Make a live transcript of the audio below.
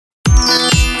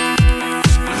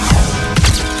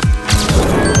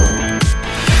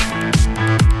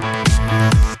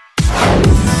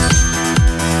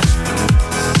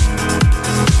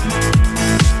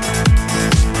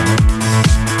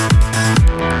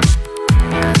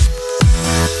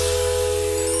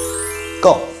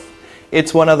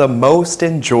It's one of the most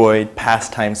enjoyed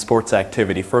pastime sports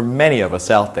activity for many of us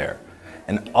out there.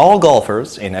 And all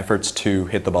golfers, in efforts to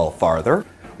hit the ball farther,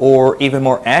 or even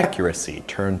more accuracy,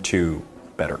 turn to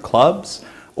better clubs,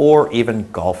 or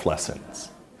even golf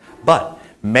lessons. But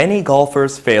many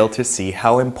golfers fail to see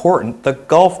how important the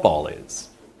golf ball is.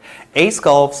 Ace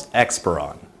Golf's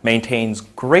Xperon maintains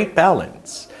great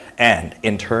balance, and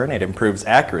in turn it improves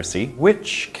accuracy,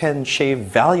 which can shave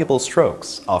valuable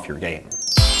strokes off your game.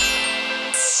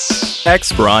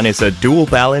 Xperon is a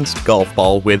dual-balanced golf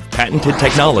ball with patented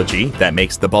technology that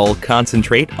makes the ball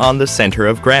concentrate on the center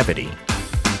of gravity.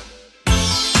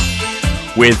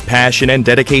 With passion and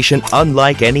dedication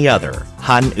unlike any other,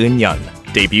 Han Eun-yeon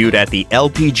debuted at the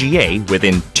LPGA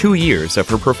within 2 years of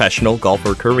her professional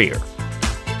golfer career.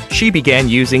 She began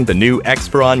using the new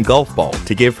Xperon golf ball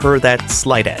to give her that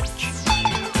slight edge.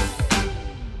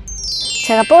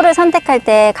 제가 볼을 선택할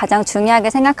때 가장 중요하게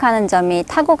생각하는 점이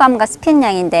타구감과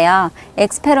스핀량인데요.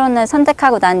 엑스페론을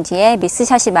선택하고 난 뒤에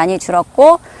미스샷이 많이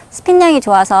줄었고 스핀량이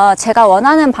좋아서 제가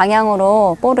원하는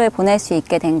방향으로 볼을 보낼 수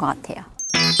있게 된 것 같아요.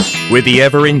 With the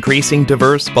ever-increasing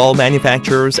diverse ball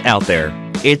manufacturers out there,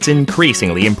 it's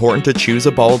increasingly important to choose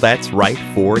a ball that's right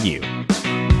for you.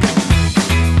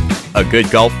 A good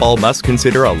golf ball must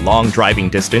consider a long driving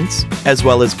distance, as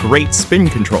well as great spin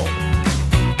control.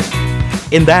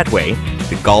 In that way,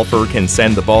 the golfer can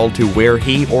send the ball to where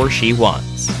he or she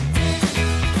wants.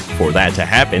 For that to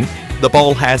happen, the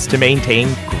ball has to maintain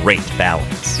great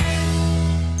balance.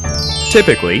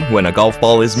 Typically, when a golf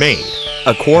ball is made,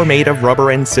 a core made of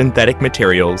rubber and synthetic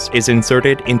materials is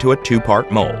inserted into a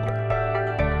two-part mold.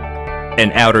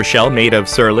 An outer shell made of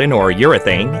surlyn or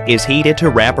urethane is heated to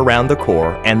wrap around the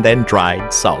core and then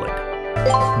dried solid.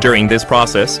 During this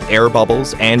process, air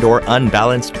bubbles and/or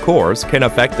unbalanced cores can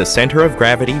affect the center of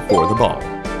gravity for the ball.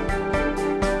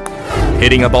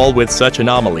 Hitting a ball with such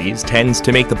anomalies tends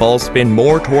to make the ball spin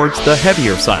more towards the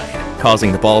heavier side,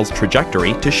 causing the ball's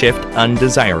trajectory to shift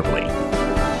undesirably.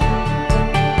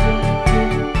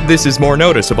 This is more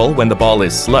noticeable when the ball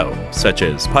is slow, such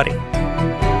as putting.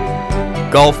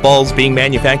 Golf balls being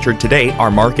manufactured today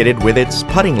are marketed with its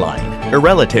putting line,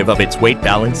 irrelative of its weight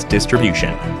balance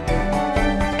distribution.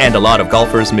 And a lot of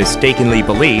golfers mistakenly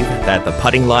believe that the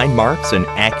putting line marks an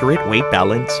accurate weight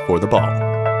balance for the ball.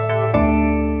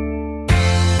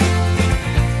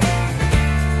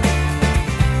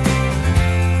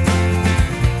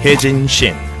 Hee-jin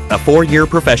Shin, a 4-year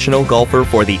professional golfer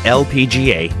for the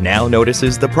LPGA, now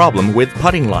notices the problem with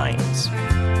putting lines.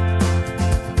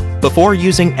 Before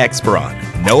using Xperon,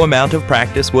 no amount of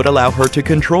practice would allow her to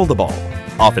control the ball,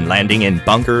 often landing in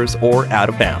bunkers or out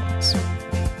of bounds.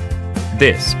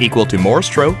 This equal to more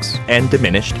strokes and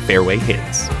diminished fairway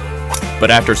hits. But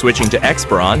after switching to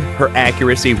Xperon, her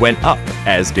accuracy went up,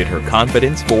 as did her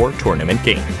confidence for tournament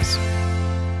games.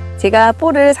 제가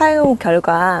볼을 사용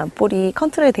결과 볼이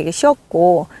컨트롤이 되게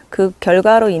쉬웠고 그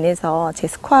결과로 인해서 제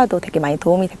스코어도 되게 많이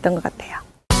도움이 됐던 것 같아요.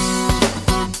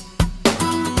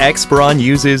 Xperon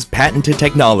uses patented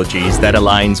technologies that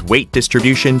aligns weight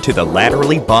distribution to the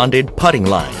laterally bonded putting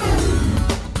line.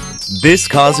 This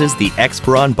causes the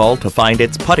Xperon ball to find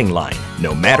its putting line,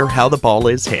 no matter how the ball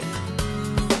is hit.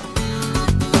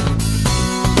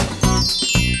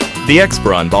 The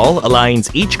Xperon ball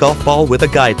aligns each golf ball with a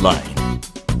guideline.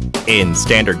 In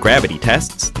standard gravity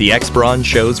tests, the Xperon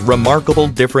shows remarkable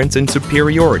difference in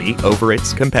superiority over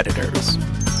its competitors.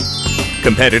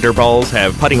 Competitor balls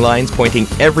have putting lines pointing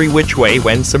every which way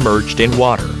when submerged in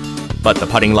water, but the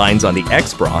putting lines on the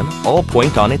Xperon all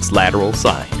point on its lateral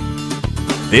side.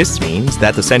 This means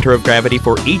that the center of gravity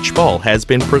for each ball has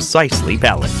been precisely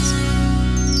balanced.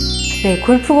 네,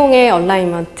 골프공의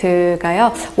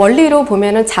얼라이먼트가요. 원리로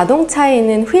보면은 자동차에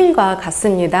있는 휠과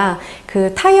같습니다.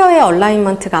 그 타이어의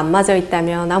얼라이먼트가 안 맞아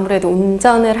있다면 아무래도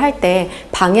운전을 할 때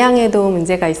방향에도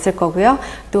문제가 있을 거고요.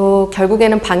 또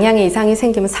결국에는 방향에 이상이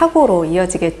생기면 사고로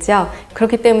이어지겠죠.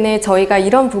 그렇기 때문에 저희가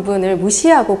이런 부분을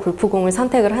무시하고 골프공을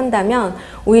선택을 한다면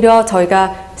오히려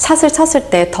저희가 샷을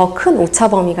쳤을 때 더 큰 오차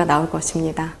범위가 나올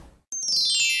것입니다.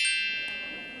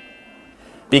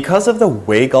 Because of the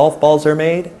way golf balls are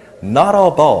made, not all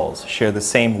balls share the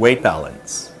same weight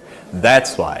balance.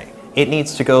 That's why it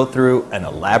needs to go through an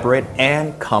elaborate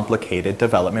and complicated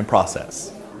development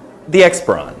process. The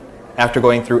Xperon, after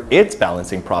going through its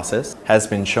balancing process, has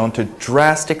been shown to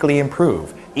drastically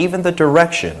improve even the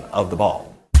direction of the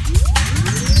ball.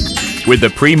 With the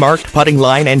pre-marked putting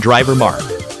line and driver mark,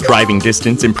 driving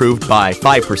distance improved by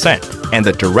 5% and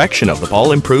the direction of the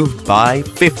ball improved by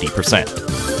 50%.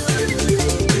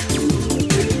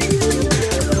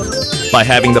 By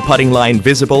having the putting line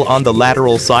visible on the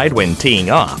lateral side when teeing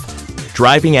off,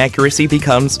 driving accuracy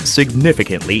becomes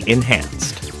significantly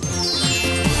enhanced.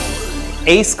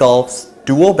 Ace Golf's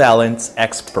Dual Balance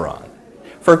Xperon.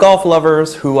 For golf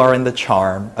lovers who are in the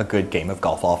charm a good game of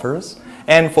golf offers,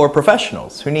 and for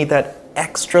professionals who need that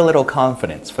extra little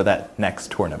confidence for that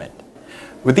next tournament.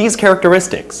 With these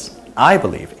characteristics, I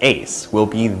believe Ace will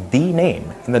be the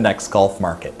name in the next golf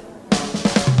market.